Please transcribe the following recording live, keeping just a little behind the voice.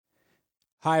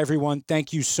Hi, everyone.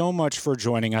 Thank you so much for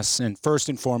joining us. And first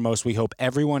and foremost, we hope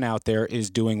everyone out there is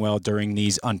doing well during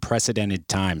these unprecedented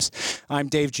times. I'm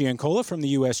Dave Giancola from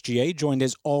the USGA, joined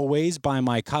as always by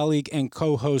my colleague and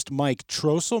co-host Mike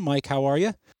Trostel. Mike, how are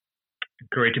you?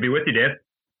 Great to be with you, Dave.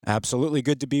 Absolutely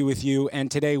good to be with you. And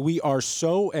today we are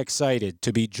so excited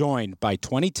to be joined by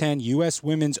 2010 U.S.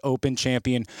 Women's Open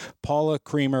champion Paula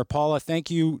Creamer. Paula,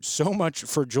 thank you so much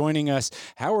for joining us.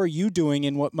 How are you doing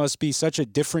in what must be such a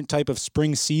different type of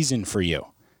spring season for you?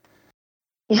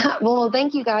 Yeah, well,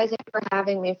 thank you guys for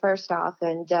having me first off.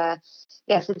 And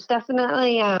yes, it's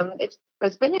definitely,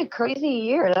 it's been a crazy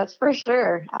year, that's for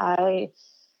sure. I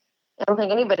don't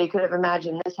think anybody could have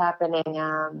imagined this happening.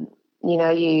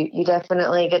 You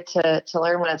definitely get to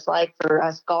learn what it's like for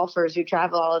us golfers who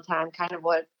travel all the time, kind of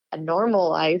what a normal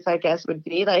life, I guess, would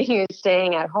be like you're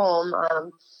staying at home.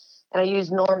 And I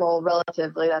use normal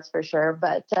relatively, that's for sure.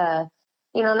 But,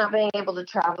 not being able to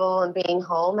travel and being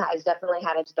home has definitely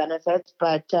had its benefits,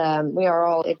 but we are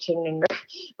all itching and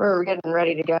we're getting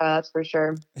ready to go, that's for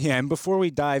sure. Yeah, and before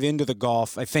we dive into the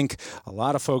golf, I think a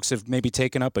lot of folks have maybe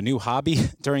taken up a new hobby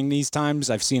during these times.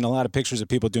 I've seen a lot of pictures of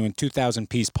people doing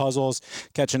 2,000-piece puzzles,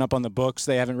 catching up on the books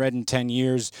they haven't read in 10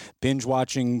 years, binge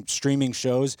watching streaming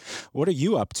shows. What are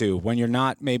you up to when you're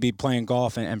not maybe playing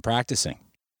golf and practicing?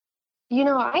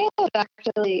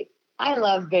 I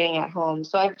love being at home.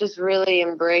 So I've just really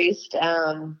embraced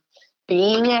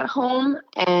being at home.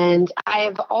 And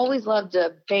I've always loved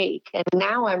to bake. And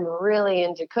now I'm really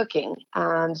into cooking.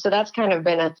 So that's kind of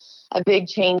been a big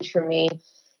change for me.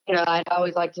 I'd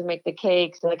always like to make the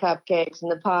cakes and the cupcakes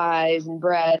and the pies and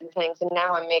bread and things. And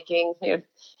now I'm making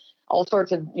all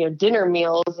sorts of dinner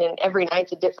meals. And every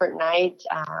night's a different night.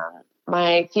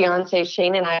 My fiance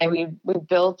Shane and I, we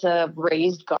built a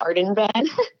raised garden bed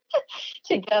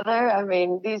together. I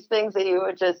mean, these things that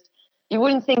you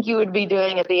wouldn't think you would be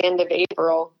doing at the end of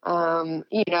April,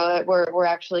 that we're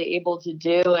actually able to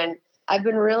do. And I've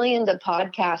been really into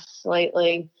podcasts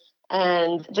lately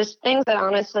and just things that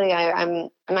honestly, I'm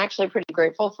actually pretty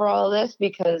grateful for all of this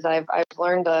because I've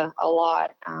learned a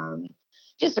lot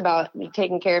just about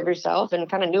taking care of yourself and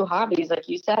kind of new hobbies, like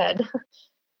you said.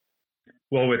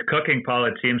 Well, with cooking, Paul,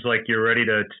 it seems like you're ready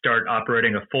to start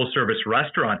operating a full-service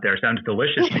restaurant there. Sounds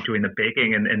delicious between the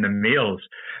baking and the meals.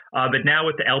 But now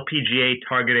with the LPGA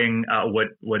targeting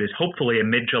what is hopefully a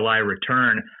mid-July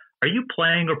return, are you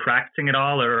playing or practicing at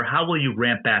all, or how will you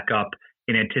ramp back up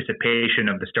in anticipation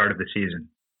of the start of the season?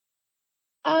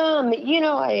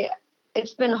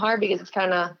 It's been hard because it's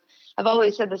kind of, I've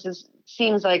always said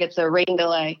seems like it's a rain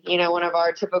delay, one of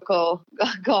our typical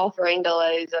golf rain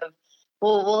delays of,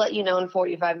 we'll let you know in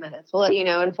 45 minutes. We'll let you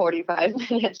know in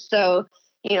 45 minutes. So,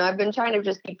 I've been trying to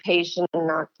just be patient and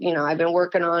not, I've been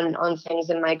working on things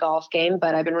in my golf game,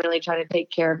 but I've been really trying to take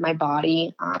care of my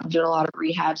body. I'm doing a lot of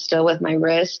rehab still with my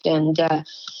wrist. And,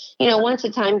 once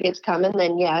the time gets coming,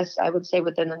 then yes, I would say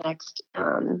within the next,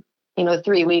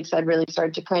 3 weeks, I'd really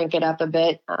start to crank it up a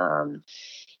bit.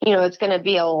 It's going to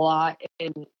be a lot.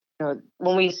 And,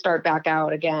 when we start back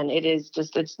out again, it's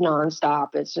nonstop.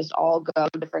 It's just all go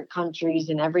different countries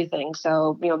and everything.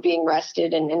 So, being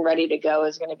rested and ready to go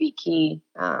is going to be key,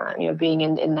 being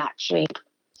in that shape.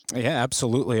 Yeah,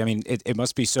 absolutely. I mean, it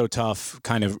must be so tough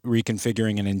kind of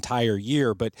reconfiguring an entire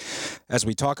year. But as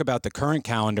we talk about the current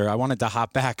calendar, I wanted to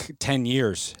hop back 10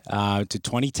 years to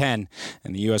 2010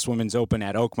 and the U.S. Women's Open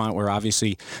at Oakmont, where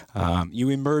obviously you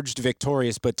emerged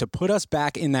victorious. But to put us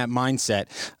back in that mindset,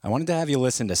 I wanted to have you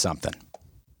listen to something.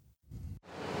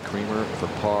 Creamer for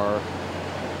par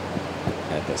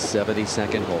at the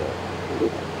 72nd hole.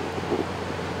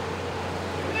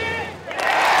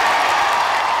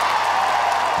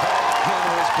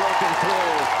 Broken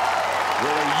through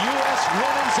with a U.S.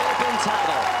 Women's Open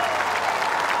title.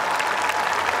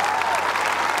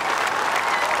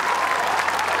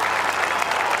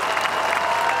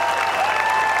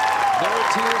 No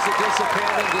tears of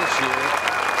disappointment this year.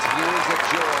 Tears of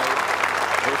joy.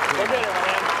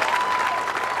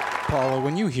 Paula,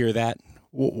 when you hear that,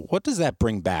 what does that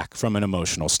bring back from an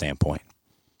emotional standpoint?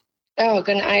 Oh,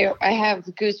 good. I have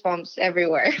goosebumps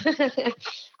everywhere.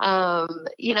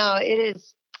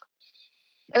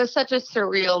 It was such a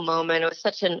surreal moment. It was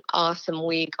such an awesome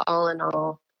week, all in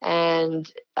all.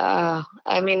 And the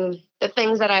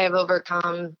things that I have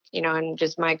overcome, in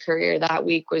just my career that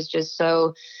week was just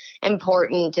so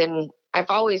important. And I've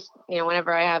always,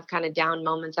 whenever I have kind of down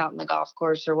moments out in the golf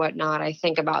course or whatnot, I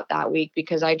think about that week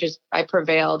because I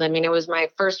prevailed. I mean, it was my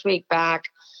first week back.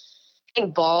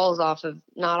 Balls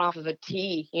not off of a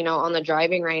tee, on the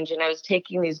driving range. And I was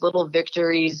taking these little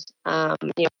victories, I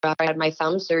had my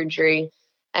thumb surgery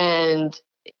and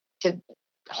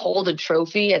hold a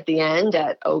trophy at the end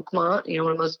at Oakmont,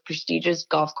 one of the most prestigious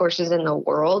golf courses in the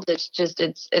world.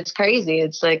 It's crazy.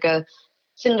 It's like a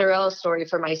Cinderella story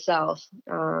for myself.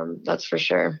 That's for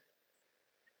sure.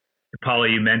 Paula,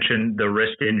 you mentioned the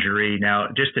wrist injury. Now,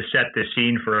 just to set the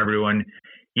scene for everyone,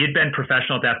 you'd been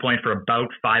professional at that point for about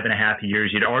 5.5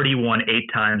 years. You'd already won 8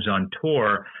 times on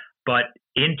tour, but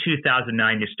in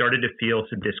 2009, you started to feel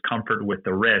some discomfort with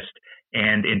the wrist.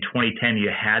 And in 2010, you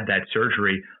had that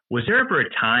surgery. Was there ever a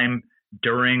time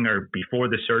during or before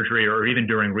the surgery or even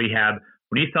during rehab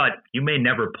when you thought you may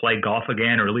never play golf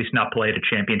again, or at least not play at a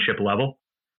championship level?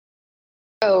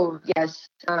 Oh, yes.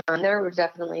 There were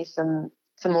definitely some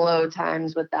low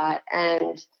times with that.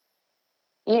 And,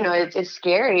 it's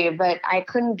scary, but I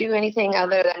couldn't do anything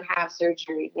other than have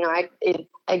surgery. It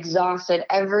exhausted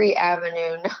every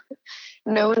avenue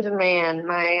known to man.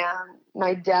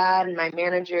 My dad and my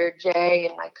manager, Jay,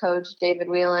 and my coach, David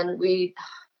Whelan, we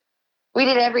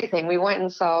did everything. We went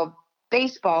and saw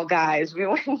baseball guys. We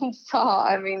went and saw,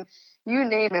 you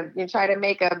name it. You try to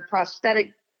make a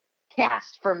prosthetic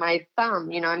cast for my thumb,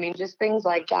 just things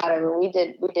like that. We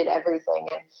did everything.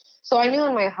 And so I knew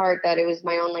in my heart that it was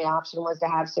my only option was to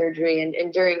have surgery.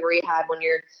 And during rehab, when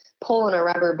you're pulling a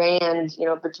rubber band,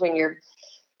 between your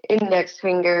index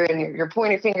finger and your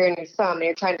pointer finger and your thumb, and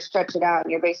you're trying to stretch it out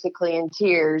and you're basically in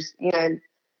tears,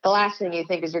 the last thing you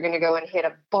think is you're going to go and hit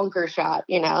a bunker shot,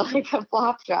 like a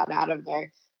flop shot out of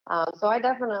there. So I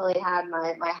definitely had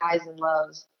my highs and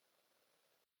lows.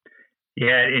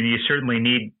 Yeah, and you certainly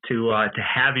need to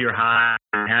have your high,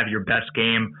 have your best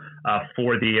game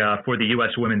for the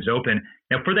U.S. Women's Open.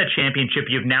 Now, for that championship,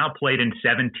 you've now played in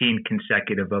 17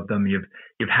 consecutive of them.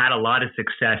 You've had a lot of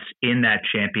success in that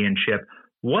championship.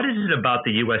 What is it about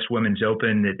the U.S. Women's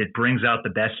Open that brings out the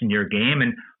best in your game,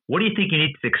 and what do you think you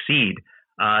need to succeed,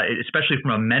 especially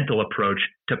from a mental approach,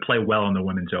 to play well in the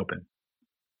Women's Open?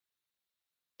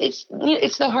 It's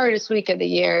the hardest week of the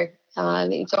year.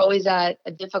 It's always at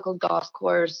a difficult golf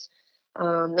course.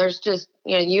 There's just,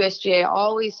 USGA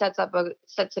always sets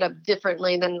it up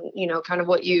differently than, kind of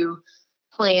what you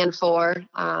plan for.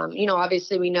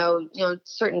 Obviously we know,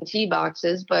 certain tee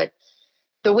boxes, but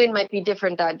the wind might be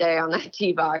different that day on that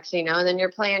tee box, and then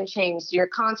your plan changes. So you're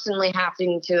constantly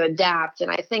having to adapt.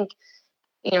 And I think,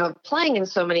 playing in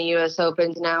so many U.S.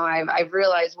 Opens now, I've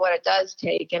realized what it does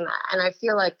take. And I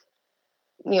feel like,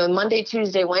 Monday,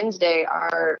 Tuesday, Wednesday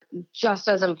are just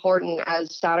as important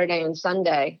as Saturday and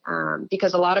Sunday,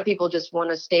 because a lot of people just want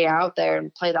to stay out there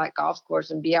and play that golf course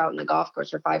and be out in the golf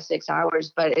course for 5-6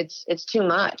 hours. But it's too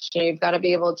much. You've got to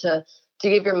be able to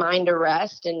give your mind a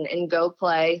rest and go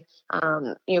play,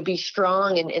 be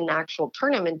strong in actual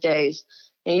tournament days.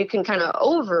 You can kind of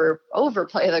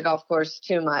overplay the golf course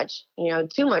too much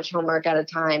homework at a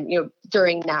time,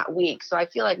 during that week. So I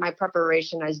feel like my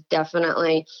preparation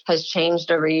has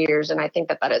changed over years. And I think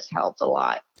that has helped a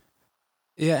lot.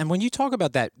 Yeah. And when you talk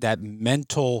about that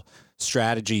mental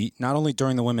strategy, not only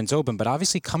during the Women's Open, but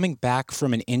obviously coming back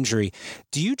from an injury,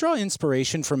 do you draw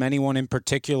inspiration from anyone in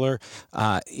particular?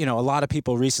 A lot of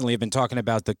people recently have been talking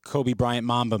about the Kobe Bryant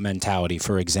Mamba mentality,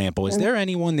 for example. Is there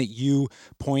anyone that you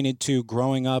pointed to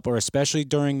growing up, or especially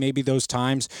during maybe those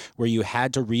times where you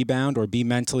had to rebound or be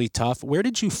mentally tough? Where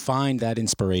did you find that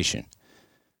inspiration?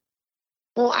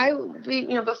 Well,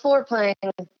 before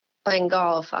playing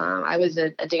golf, I was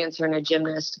a dancer and a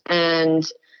gymnast, and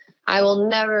I will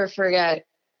never forget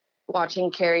watching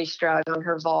Kerri Strug on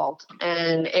her vault.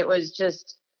 And it was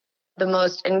just the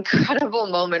most incredible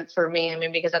moment for me.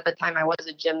 Because at the time I was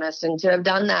a gymnast, and to have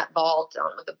done that vault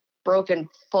with a broken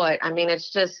foot,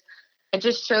 it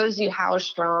just shows you how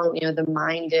strong, the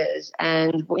mind is,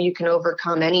 and you can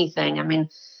overcome anything.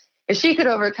 If she could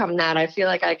overcome that, I feel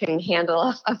like I can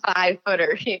handle a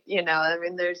 5-footer,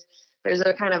 there's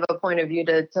a kind of a point of view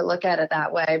to look at it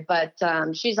that way. But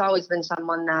she's always been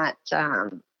someone that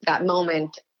that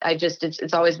moment,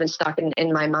 it's always been stuck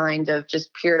in my mind, of just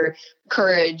pure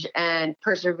courage and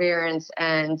perseverance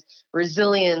and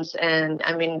resilience. And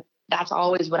that's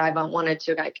always what I've wanted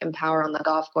to empower on the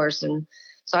golf course. And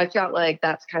so I felt like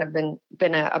that's kind of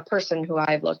been a person who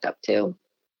I've looked up to.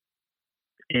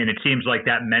 And it seems like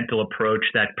that mental approach,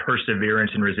 that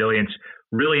perseverance and resilience,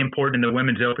 really important in the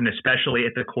Women's Open, especially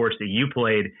at the course that you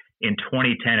played in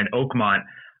 2010 at Oakmont.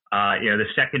 The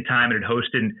second time it had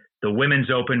hosted the Women's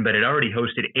Open, but it already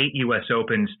hosted 8 U.S.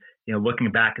 Opens.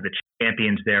 Looking back at the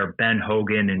champions there, Ben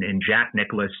Hogan and Jack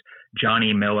Nicklaus,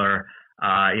 Johnny Miller,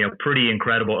 pretty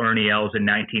incredible Ernie Els in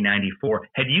 1994.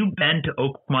 Had you been to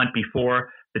Oakmont before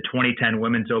the 2010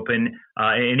 Women's Open?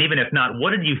 And even if not,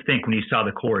 what did you think when you saw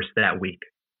the course that week?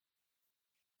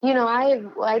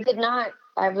 I did not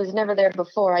I was never there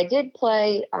before. I did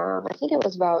play, I think it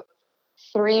was about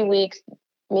 3 weeks,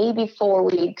 maybe 4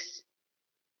 weeks.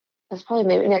 That's probably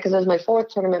maybe, yeah, because it was my fourth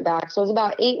tournament back. So it was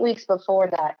about 8 weeks before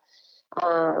that,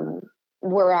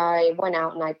 where I went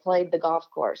out and I played the golf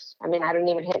course. I mean, I didn't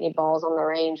even hit any balls on the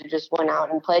range. I just went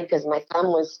out and played because my thumb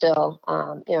was still,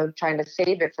 trying to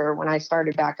save it for when I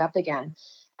started back up again.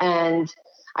 And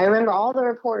I remember all the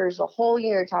reporters the whole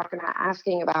year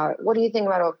asking about, what do you think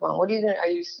about Oakmont? What do you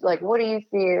think? What do you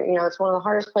fear? It's one of the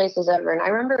hardest places ever. And I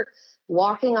remember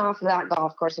walking off that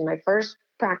golf course in my first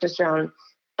practice round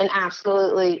and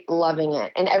absolutely loving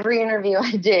it. And every interview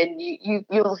I did,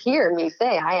 you'll hear me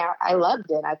say, I loved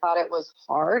it. I thought it was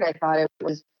hard. I thought it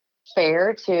was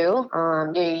fair too.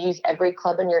 You use every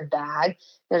club in your bag.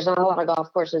 There's not a lot of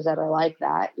golf courses that are like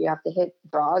that. You have to hit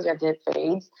draws, you have to hit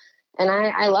fades. And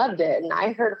I loved it. And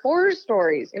I heard horror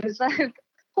stories. It was like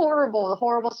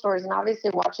horrible stories. And obviously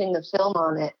watching the film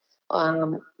on it,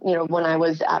 when I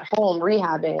was at home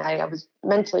rehabbing, I was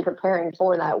mentally preparing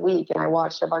for that week. And I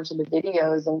watched a bunch of the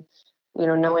videos and,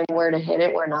 knowing where to hit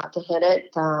it, where not to hit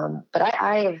it. But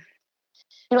I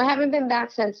haven't been back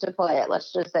since to play it.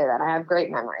 Let's just say that. I have great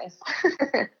memories.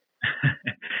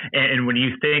 And when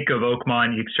you think of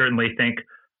Oakmont, you certainly think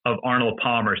of Arnold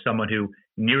Palmer, someone who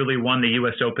nearly won the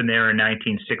U.S. Open there in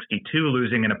 1962,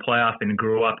 losing in a playoff, and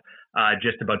grew up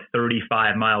just about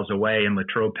 35 miles away in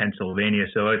Latrobe, Pennsylvania.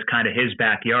 So it's kind of his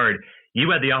backyard.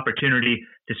 You had the opportunity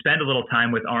to spend a little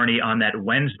time with Arnie on that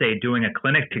Wednesday doing a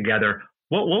clinic together.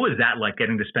 What was that like,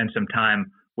 getting to spend some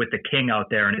time with the king out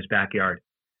there in his backyard?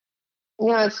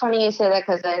 It's funny you say that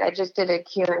because I just did a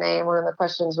Q&A, and one of the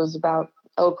questions was about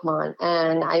Oakmont.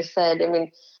 And I said, out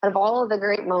of all of the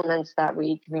great moments that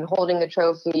week, holding the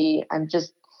trophy and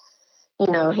just,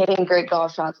 hitting great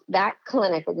golf shots, that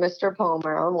clinic with Mr.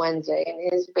 Palmer on Wednesday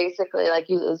and his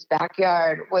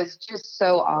backyard was just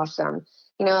so awesome.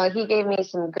 He gave me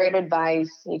some great advice.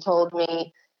 He told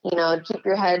me, keep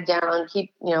your head down,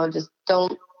 just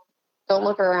don't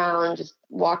look around, just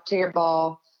walk to your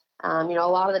ball. A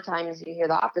lot of the times you hear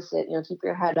the opposite, keep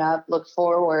your head up, look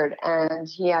forward. And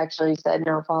he actually said,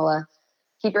 no, Paula,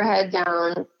 keep your head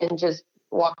down and just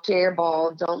walk to your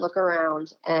ball. Don't look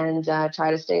around, and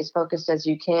try to stay as focused as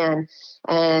you can.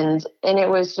 And it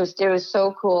was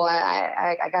so cool.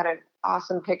 I got an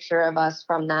awesome picture of us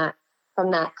from that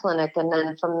clinic. And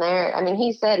then from there,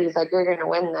 he said, he's like, you're going to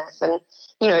win this. And,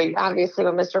 obviously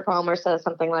when Mr. Palmer says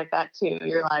something like that too,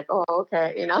 you're like, oh,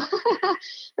 okay.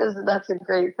 That's a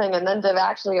great thing. And then to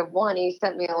actually have won, he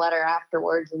sent me a letter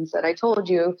afterwards and said, I told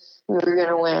you were going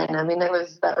to win.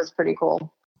 That was pretty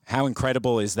cool. How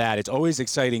incredible is that? It's always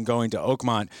exciting going to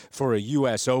Oakmont for a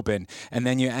U.S. Open, and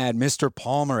then you add Mr.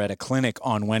 Palmer at a clinic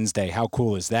on Wednesday. How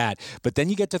cool is that? But then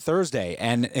you get to Thursday,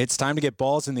 and it's time to get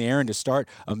balls in the air and to start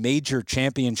a major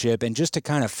championship. And just to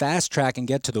kind of fast track and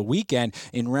get to the weekend,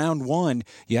 in round one,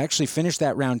 you actually finished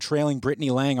that round trailing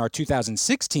Brittany Lang, our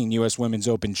 2016 U.S. Women's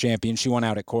Open champion. She won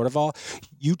out at Cordoval.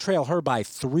 You trail her by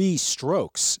 3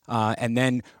 strokes. And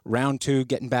then round two,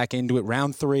 getting back into it.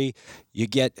 Round three, you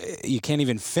can't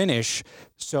even finish.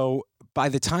 So by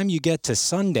the time you get to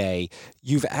Sunday,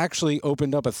 you've actually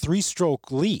opened up a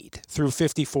 3-stroke lead through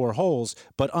 54 holes.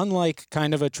 But unlike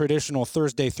kind of a traditional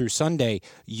Thursday through Sunday,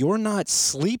 you're not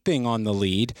sleeping on the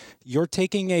lead. You're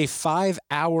taking a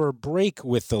 5-hour break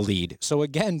with the lead. So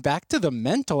again, back to the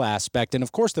mental aspect and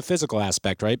of course the physical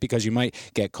aspect, right? Because you might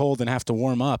get cold and have to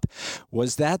warm up.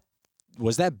 Was that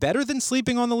better than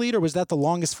sleeping on the lead, or was that the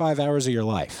longest 5 hours of your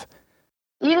life?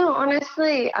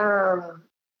 Honestly,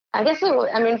 I guess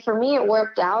for me, it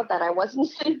worked out that I wasn't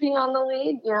sleeping on the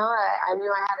lead. I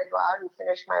knew I had to go out and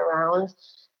finish my round.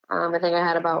 I think I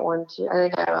had about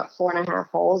 4.5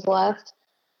 holes left.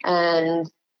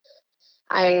 And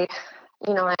I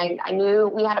knew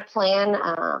we had a plan.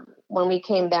 When we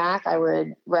came back, I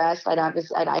would rest. I'd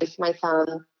ice my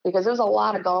thumb because there was a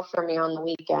lot of golf for me on the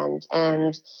weekend.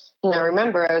 And,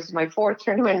 remember, it was my 4th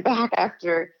tournament back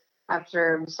after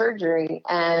surgery.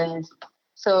 And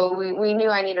so we knew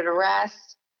I needed to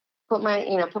rest, put my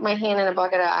hand in a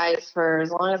bucket of ice for as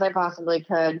long as I possibly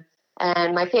could.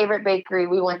 And my favorite bakery,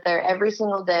 we went there every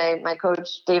single day. My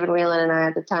coach, David Whelan, and I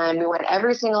at the time, we went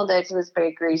every single day to this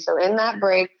bakery. So in that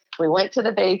break, we went to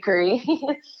the bakery.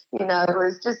 It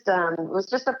was just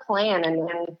a plan.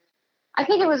 And I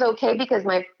think it was okay because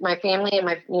my family and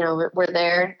were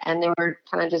there, and they were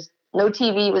kind of just, no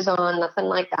TV was on, nothing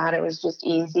like that. It was just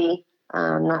easy,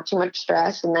 not too much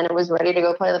stress. And then it was ready to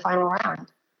go play the final round.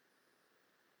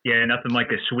 Yeah, nothing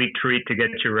like a sweet treat to get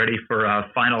you ready for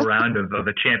a final round of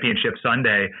a championship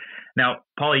Sunday. Now,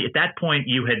 Paulie, at that point,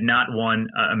 you had not won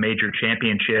a major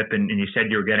championship, and you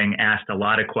said you were getting asked a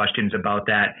lot of questions about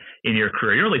that in your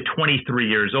career. You're only 23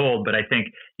 years old, but I think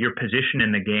your position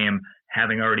in the game,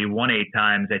 having already won 8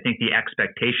 times, I think the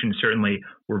expectations certainly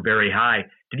were very high.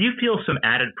 Did you feel some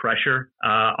added pressure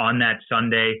on that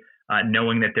Sunday,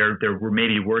 knowing that there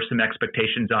were some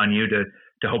expectations on you to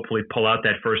hopefully pull out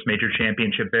that first major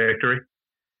championship victory?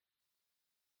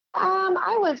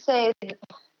 I would say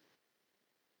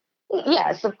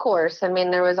yes, of course. I mean,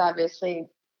 there was obviously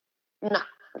not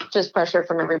just pressure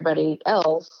from everybody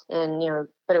else, and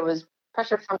but it was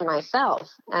pressure from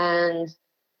myself, and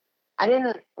I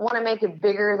didn't want to make it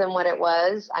bigger than what it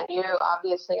was. I knew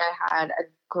obviously I had a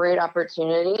great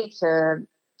opportunity to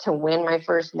win my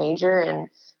first major, and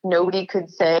nobody could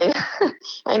say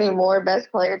anymore best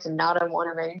player to not have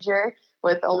won a major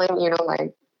with only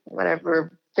like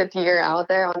whatever 5th year out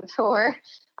there on tour.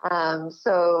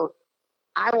 So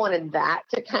I wanted that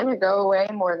to kind of go away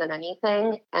more than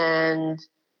anything. And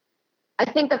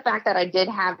I think the fact that I did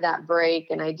have that break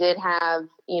and I did have,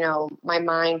 my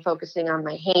mind focusing on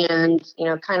my hands,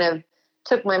 kind of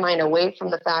took my mind away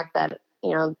from the fact that,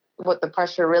 what the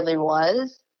pressure really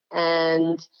was.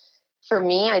 And for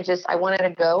me, I wanted to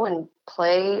go and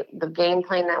play the game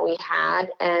plan that we had.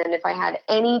 And if I had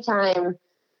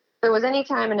there was any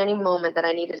time in any moment that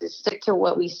I needed to stick to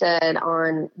what we said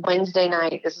on Wednesday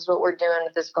night, this is what we're doing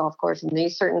at this golf course in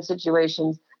these certain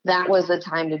situations, that was the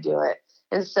time to do it.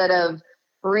 Instead of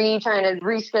trying to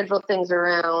reschedule things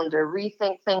around or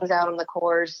rethink things out on the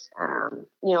course.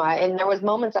 And there was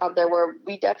moments out there where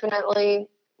we definitely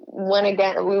went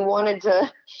again. We wanted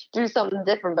to do something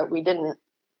different, but we didn't.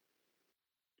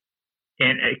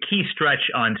 And a key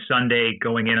stretch on Sunday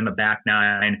going in on the back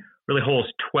nine, really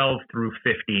holes 12 through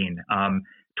 15.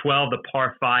 12, the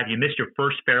par 5, you missed your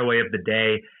first fairway of the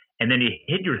day, and then you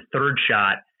hit your third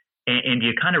shot, and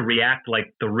you kind of react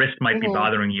like the wrist might be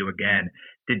bothering you again.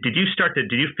 Did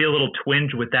you feel a little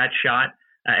twinge with that shot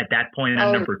at that point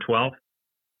on number 12?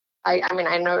 I mean,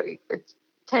 I know it's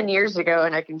 10 years ago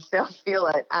and I can still feel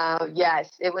it.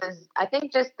 Yes, it was, I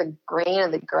think just the grain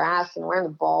of the grass and where the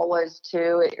ball was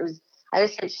too. I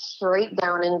just hit straight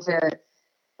down into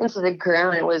the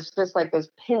ground. It was just like those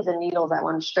pins and needles that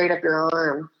went straight up your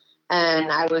arm.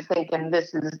 And I was thinking,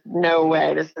 this is no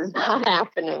way. This is not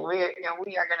happening. We are going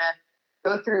to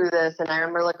go through this. And I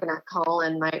remember looking at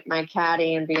Colin, my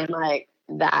caddy, and being like,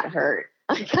 that hurt.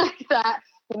 Like that.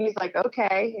 And he's like,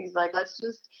 okay. He's like, let's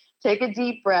just take a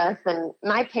deep breath. And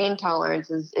my pain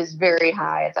tolerance is very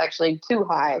high. It's actually too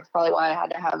high. It's probably why I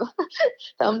had to have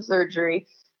thumb surgery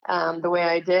the way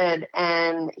I did.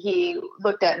 And he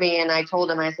looked at me and I told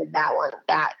him, I said,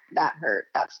 that hurt.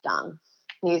 That stung.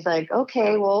 And he's like,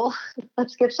 okay, well,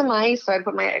 let's get some ice. So I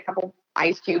put a couple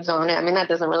ice cubes on it. I mean, that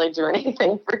doesn't really do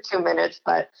anything for 2 minutes,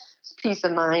 but it's peace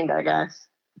of mind, I guess.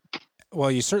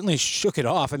 Well, you certainly shook it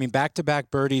off. I mean,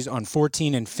 back-to-back birdies on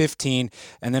 14 and 15.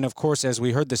 And then, of course, as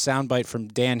we heard the soundbite from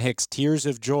Dan Hicks, tears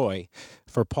of joy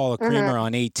for Paula Creamer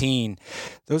on 18.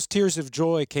 Those tears of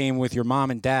joy came with your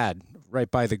mom and dad right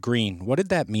by the green. What did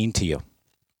that mean to you?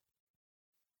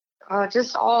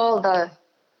 Just all the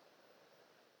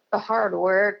hard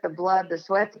work, the blood, the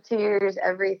sweat, the tears,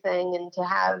 everything. And to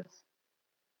have,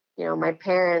 my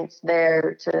parents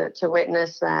there to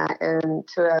witness that and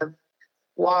to have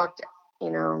walked,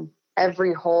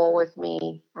 every hole with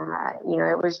me.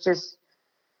 It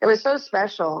was so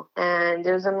special. And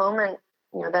it was a moment,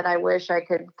 that I wish I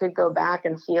could go back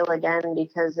and feel again,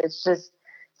 because it's just,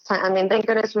 I mean, thank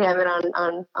goodness we have it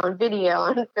on video,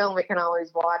 on film. We can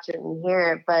always watch it and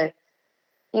hear it. But,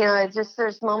 it's just,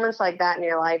 there's moments like that in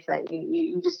your life that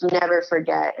you just never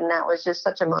forget. And that was just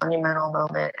such a monumental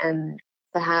moment. And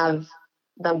to have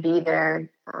them be there,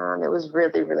 it was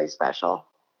really, really special.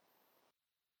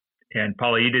 And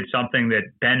Paula, you did something that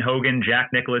Ben Hogan, Jack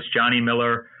Nicklaus, Johnny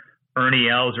Miller, Ernie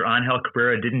Els, or Angel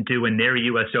Cabrera didn't do in their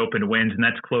U.S. Open wins, and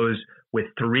that's close with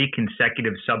 3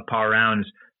 consecutive subpar rounds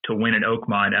to win at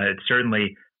Oakmont. It's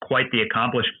certainly quite the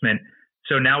accomplishment.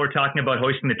 So now we're talking about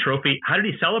hoisting the trophy. How did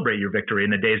he celebrate your victory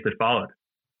in the days that followed?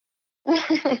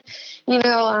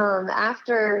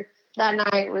 After that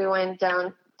night, we went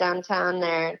downtown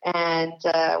there and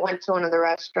went to one of the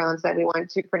restaurants that we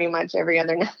went to pretty much every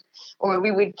other night, or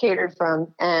we would cater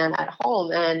from and at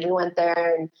home. And we went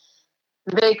there, and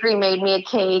the bakery made me a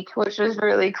cake, which was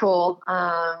really cool.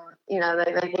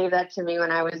 They gave that to me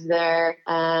when I was there,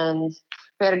 and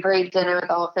we had a great dinner with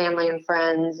all family and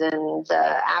friends. And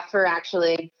after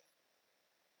actually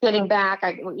getting back,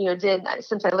 I did,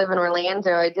 since I live in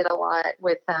Orlando, I did a lot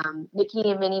with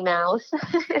Mickey and Minnie Mouse,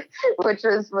 which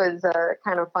was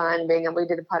kind of fun. We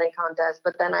did a putting contest,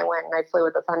 but then I went and I flew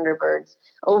with the Thunderbirds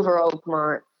over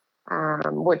Oakmont,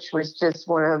 which was just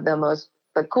one of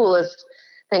the coolest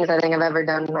things I think I've ever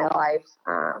done in my life.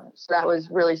 So that was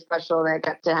really special that I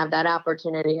got to have that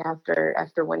opportunity after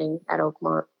winning at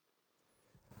Oakmont.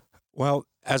 Well,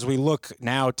 as we look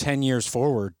now 10 years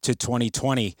forward to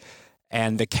 2020,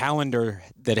 and the calendar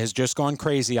that has just gone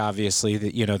crazy, obviously,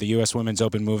 the U.S. Women's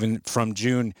Open moving from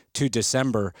June to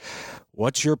December.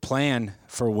 What's your plan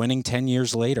for winning 10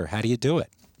 years later? How do you do it?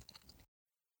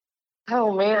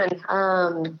 Oh, man.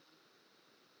 I'm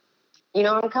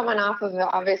coming off of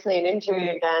obviously an injury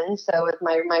again. So with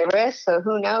my wrist, so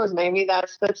who knows? Maybe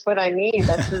that's what I need.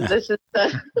 This is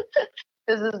the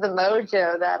this is the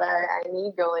mojo that I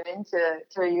need going into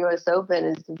a U.S. Open,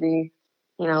 is to be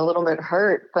a little bit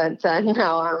hurt, but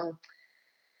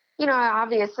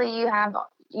obviously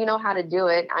you know how to do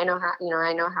it. I know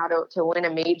how to win a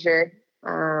major.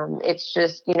 It's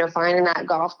just, finding that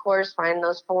golf course, finding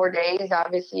those 4 days.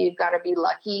 Obviously you've got to be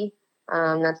lucky.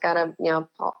 That's got to,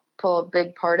 pull a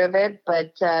big part of it,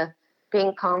 but,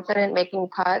 being confident, making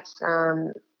putts,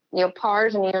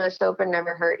 pars in the U.S. Open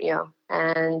never hurt you.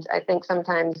 And I think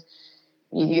sometimes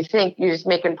you think you're just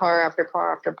making par after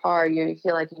par after par. You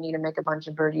feel like you need to make a bunch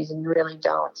of birdies, and you really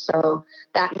don't. So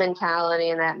that mentality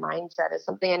and that mindset is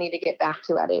something I need to get back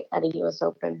to at a U.S.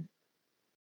 Open.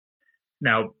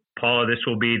 Now, Paula, this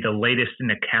will be the latest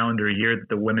in a calendar year that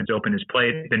the Women's Open has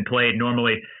been played.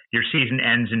 Normally, your season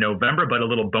ends in November, but a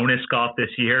little bonus golf this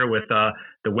year with the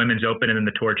Women's Open and then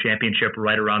the Tour Championship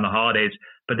right around the holidays.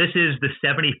 But this is the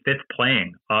 75th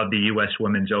playing of the U.S.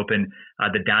 Women's Open,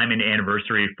 the diamond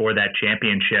anniversary for that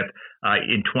championship.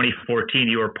 In 2014,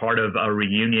 you were part of a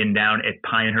reunion down at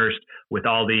Pinehurst with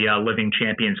all the living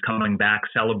champions coming back,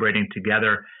 celebrating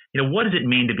together. What does it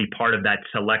mean to be part of that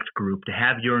select group, to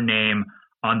have your name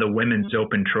on the Women's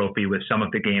Open trophy with some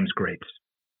of the game's greats?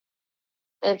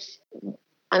 And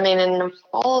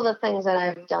all of the things that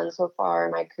I've done so far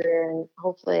in my career, and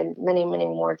hopefully many, many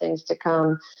more things to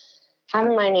come,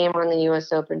 having my name on the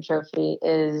U.S. Open trophy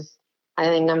is, I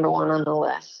think, number one on the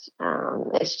list.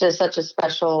 It's just such a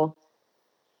special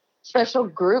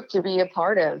group to be a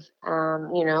part of.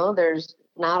 There's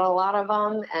not a lot of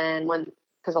them,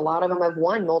 because a lot of them have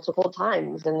won multiple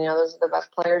times, and those are the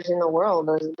best players in the world.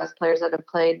 Those are the best players that have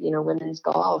played women's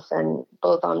golf, and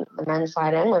both on the men's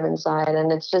side and women's side.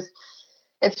 And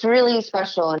it's really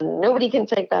special, and nobody can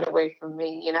take that away from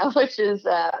me, which is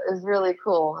really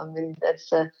cool. I mean,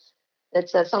 it's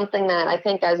something that I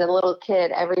think as a little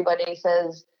kid, everybody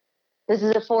says, this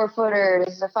is a 4-footer,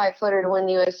 this is a 5-footer to win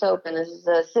the U.S. Open, this is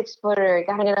a 6-footer, you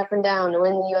got to get up and down to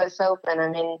win the U.S. Open. I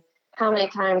mean, how many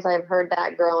times I've heard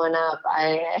that growing up.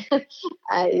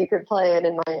 You could play it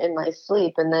in my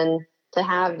sleep, and then to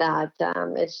have that,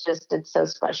 it's so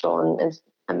special, and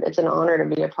it's an honor to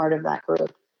be a part of that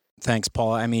group. Thanks,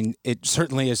 Paula. I mean, it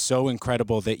certainly is so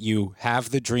incredible that you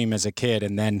have the dream as a kid,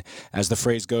 and then, as the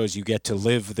phrase goes, you get to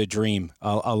live the dream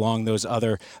along those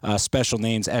other special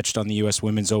names etched on the U.S.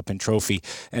 Women's Open trophy.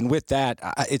 And with that,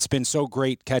 it's been so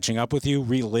great catching up with you,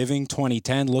 reliving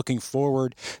 2010, looking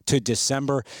forward to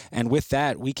December. And with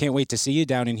that, we can't wait to see you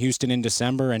down in Houston in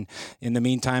December. And in the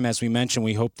meantime, as we mentioned,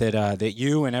 we hope that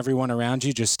you and everyone around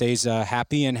you just stays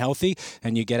happy and healthy,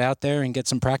 and you get out there and get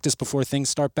some practice before things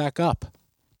start back up.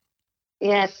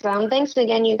 Yes. Thanks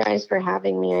again, you guys, for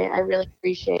having me. I really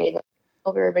appreciate it.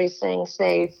 Hope everybody's staying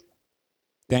safe.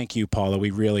 Thank you, Paula.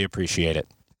 We really appreciate it.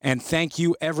 And thank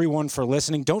you, everyone, for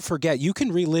listening. Don't forget, you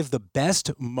can relive the best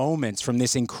moments from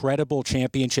this incredible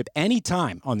championship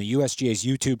anytime on the USGA's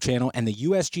YouTube channel and the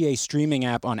USGA streaming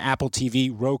app on Apple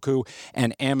TV, Roku,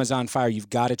 and Amazon Fire.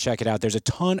 You've got to check it out. There's a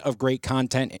ton of great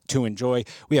content to enjoy.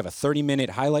 We have a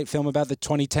 30-minute highlight film about the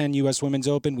 2010 U.S. Women's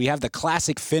Open. We have the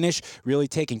classic finish, really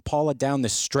taking Paula down the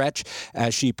stretch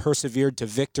as she persevered to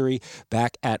victory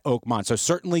back at Oakmont. So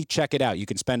certainly check it out. You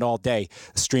can spend all day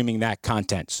streaming that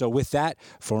content. So with that,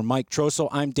 for Mike Trostel,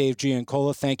 I'm Dave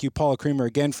Giancola. Thank you, Paula Creamer,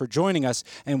 again for joining us,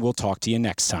 and we'll talk to you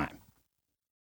next time.